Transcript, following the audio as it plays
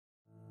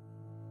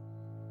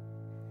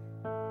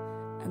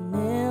I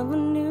never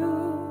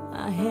knew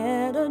I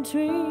had a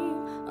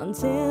dream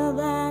until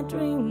that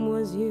dream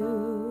was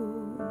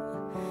you.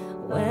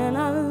 When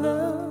I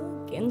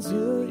look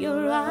into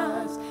your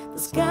eyes, the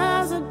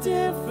sky's a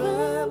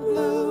different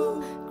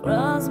blue.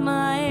 Cross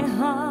my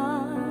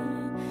heart,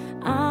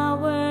 I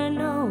will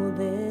know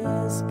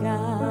this skies.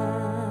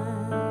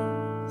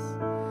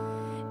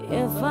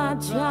 If I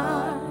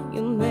try,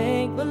 you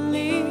make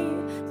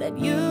believe that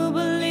you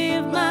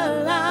believe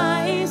my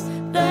lies.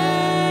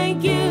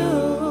 Thank you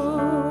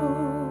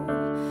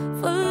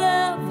for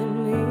loving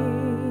me,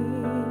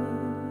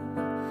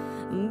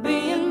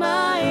 being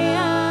my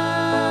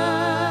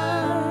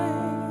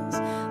eyes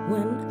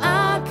when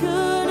I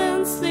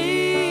couldn't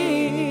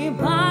see,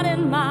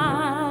 parting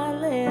my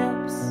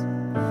lips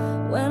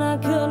when I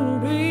couldn't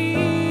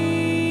breathe.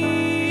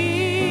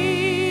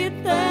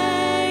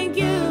 Thank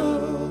you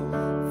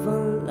for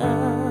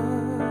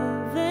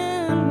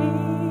loving me.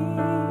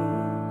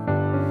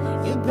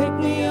 You pick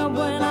me up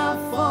when I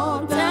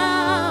fall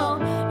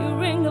down. You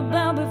ring the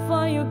bell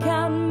before you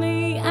count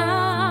me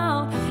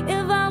out.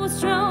 If I was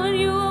throwing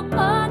you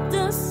apart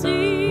to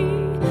sea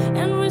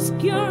and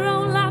risk your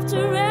own life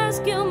to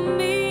rescue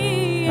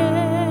me,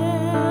 yeah.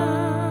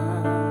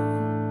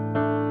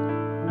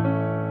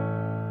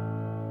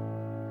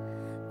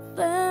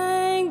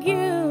 Thank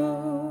you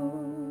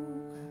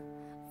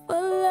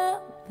for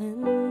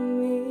loving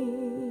me,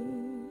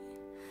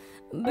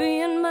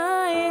 being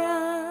my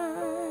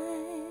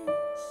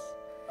eyes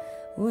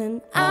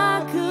when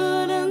I could